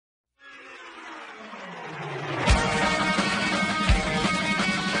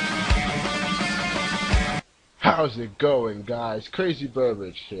How's it going, guys?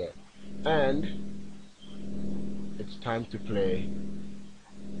 Crazyburbridge here, and it's time to play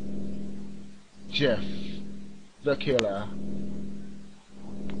Jeff the Killer.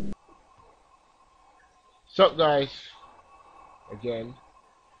 Sup, guys? Again,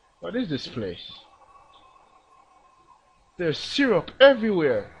 what is this place? There's syrup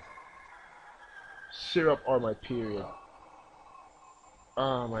everywhere. Syrup on my period.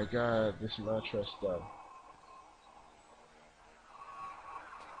 Oh my god, this mattress though.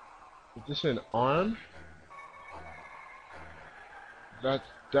 Is this an arm? That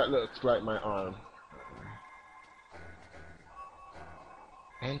looks like my arm.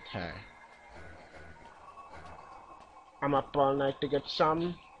 Enter. I'm up all night to get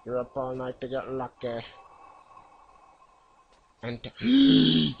some. You're up all night to get lucky. Enter.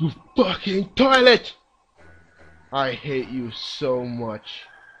 You fucking toilet! I hate you so much.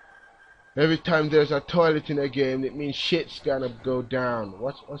 Every time there's a toilet in a game, it means shit's gonna go down.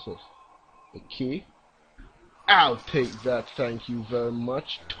 What's this? A key? I'll take that, thank you very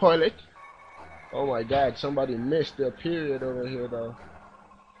much. Toilet? Oh my god, somebody missed their period over here though.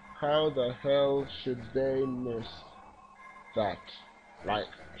 How the hell should they miss that? Like,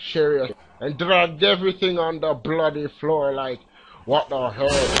 serious. And dragged everything on the bloody floor like, what the hell?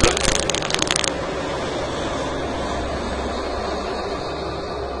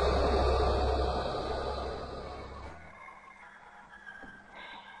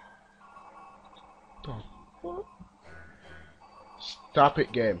 Stop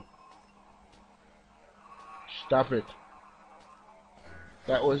it, game. Stop it.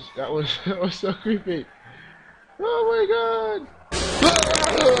 That was so creepy. Oh my god.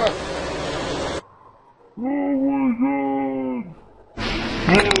 Oh my god.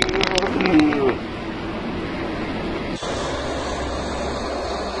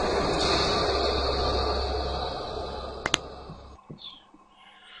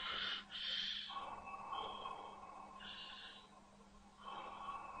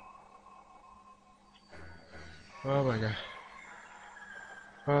 Oh my god.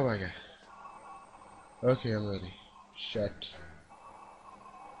 Oh my god. Okay, I'm ready. Shut.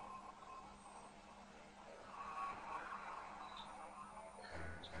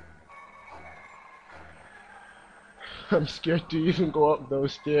 I'm scared to even go up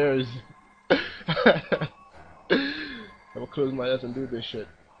those stairs. I will close my eyes and do this shit.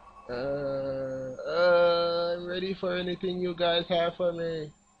 I'm ready for anything you guys have for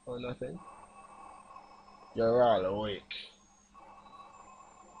me. Or nothing. You're all awake.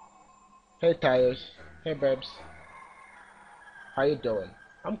 Hey Tires. Hey Babs. How you doing?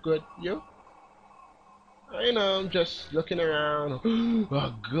 I'm good. You? I know, I'm just looking around.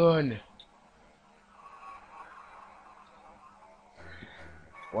 A gun.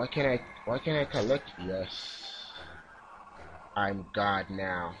 Why can't I collect? Yes. I'm God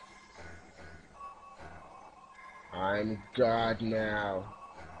now. I'm God now.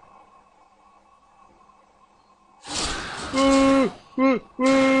 Oh my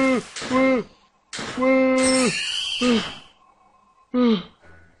god.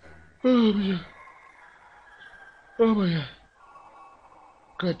 Oh my god.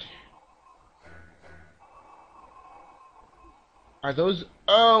 Good. Are those?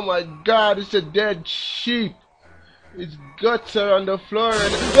 Oh my god, it's a dead sheep. Its guts are on the floor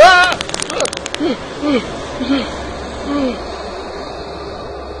and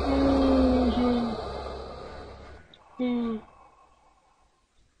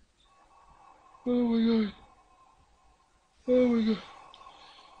oh my god. Oh my god.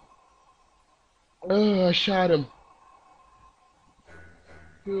 Oh, I shot him.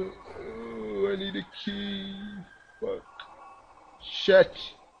 Oh, I need a key. Fuck. Shit.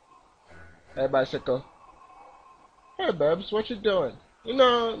 Hey, bicycle. Hey, Babs, what you doing? You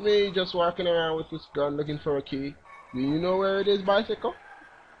know, me just walking around with this gun looking for a key. Do you know where it is, bicycle?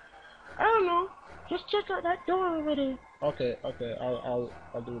 I don't know. Just check out that door over there. Okay, I'll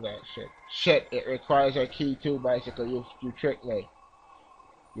do that. Shit, it requires a key too, bicycle. You tricked me.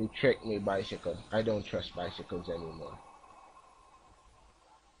 You tricked me, bicycle. I don't trust bicycles anymore.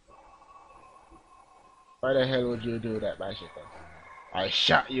 Why the hell would you do that, bicycle? I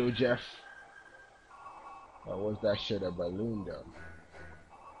shot you, Jeff. Or was that shit a balloon though?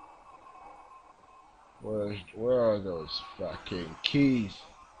 Where are those fucking keys?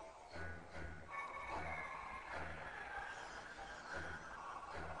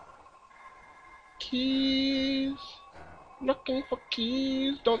 Keys. Looking for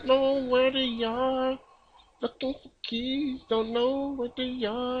keys, don't know where they are. Looking for keys, don't know where they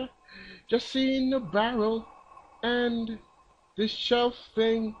are. Just seen the barrel and this shelf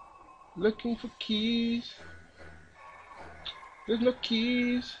thing. Looking for keys. There's no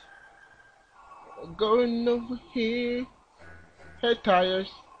keys. Going over here. Hey, tires.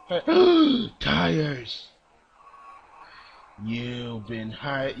 Hey, tires. You've been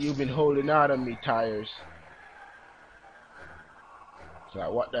holding out on me, tires. It's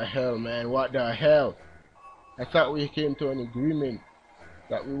like, what the hell, man? What the hell? I thought we came to an agreement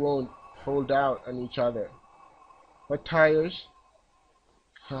that we won't hold out on each other. What tires?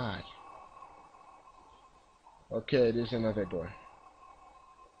 God. Okay, there's another door.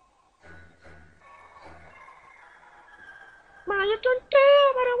 Ma, you can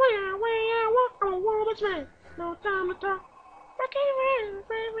tell by the way I walk on a woman's man. No time to talk. I can't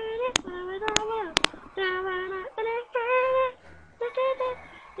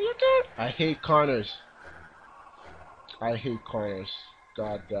I hate corners. I hate corners.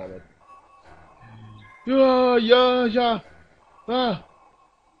 God damn it. Yeah. Ah.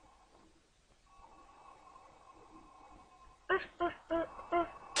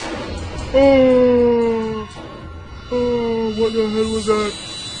 Oh, what the hell was that?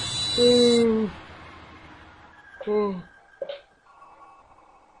 Oh.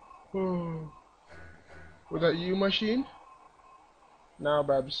 Was that you, machine? Nah,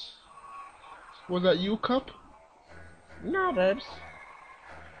 Babs. Was that you, Cup? Nah, Babs.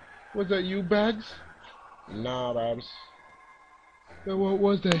 Was that you, Bags? Nah, Babs. Then what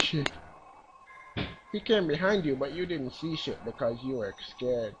was that shit? He came behind you, but you didn't see shit because you were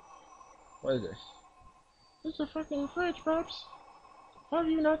scared. What is this? It's a fucking fridge, Babs. Have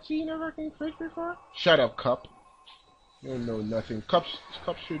you not seen a fucking fridge before? Shut up, Cup. You don't know nothing. Cups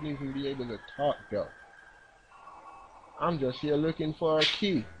shouldn't even be able to talk, though. I'm just here looking for a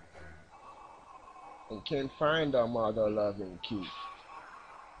key. And can't find a mother-loving key.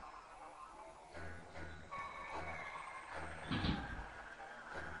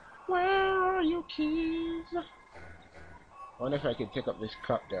 Where are your keys? I wonder if I could pick up this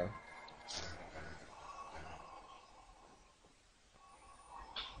cup, though.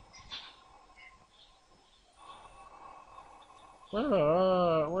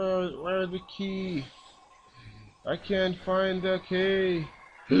 Where's the key? I can't find the key.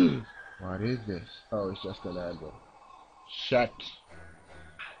 What is this? Oh, it's just an anvil. Shut.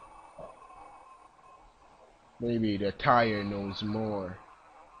 Maybe the tire knows more.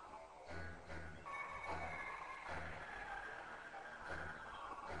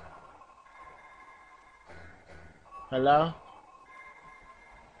 Hello?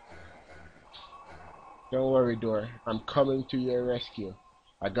 Don't worry, door. I'm coming to your rescue.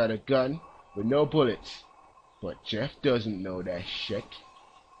 I got a gun with no bullets. But Jeff doesn't know that shit.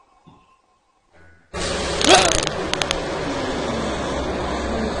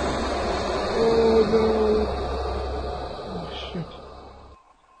 Oh no! Oh shit.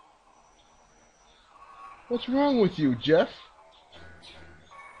 What's wrong with you, Jeff?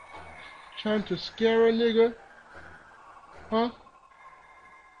 Trying to scare a nigga? Huh?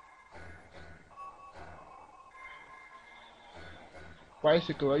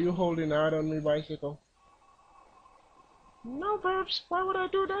 Bicycle, are you holding out on me, Bicycle? No, Babs. Why would I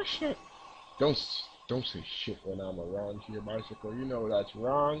do that shit? Don't say shit when I'm around here, Bicycle. You know that's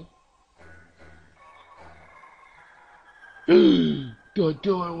wrong. The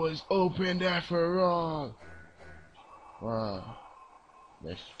door was opened after all. Wow.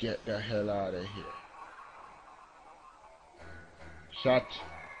 Let's get the hell out of here. Shut.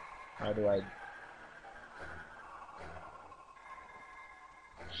 How do I...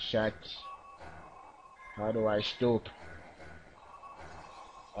 Shut. How do I stoop?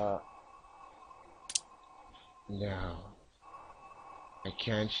 No. I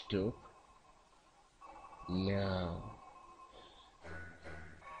can't stoop. No.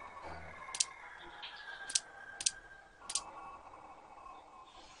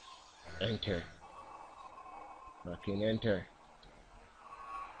 Enter. Fucking enter.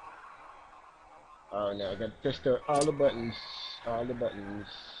 Oh no, I got to test all the buttons. All the buttons.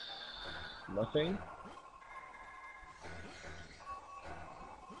 Nothing?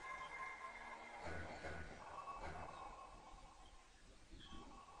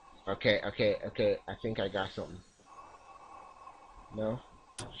 Okay. I think I got something. No?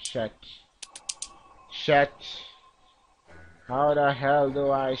 Shut. Shut. How the hell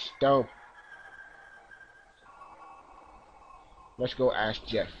do I stop? Let's go ask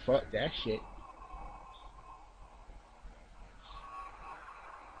Jeff. Fuck that shit.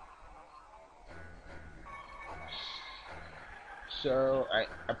 So,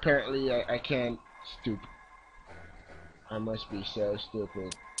 apparently I can't stoop. I must be so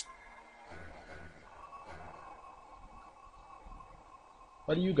stupid.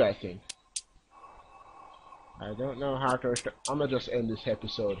 What do you guys think? I don't know how to. I'm gonna just end this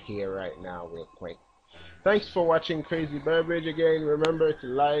episode here right now, real quick. Thanks for watching Crazyburbridge again. Remember to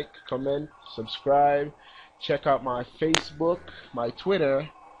like, comment, subscribe. Check out my Facebook, my Twitter,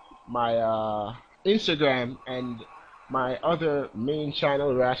 my Instagram, and my other main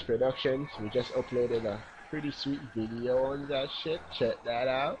channel, Rash Productions. We just uploaded a pretty sweet video on that shit. Check that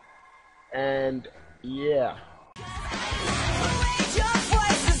out. And yeah.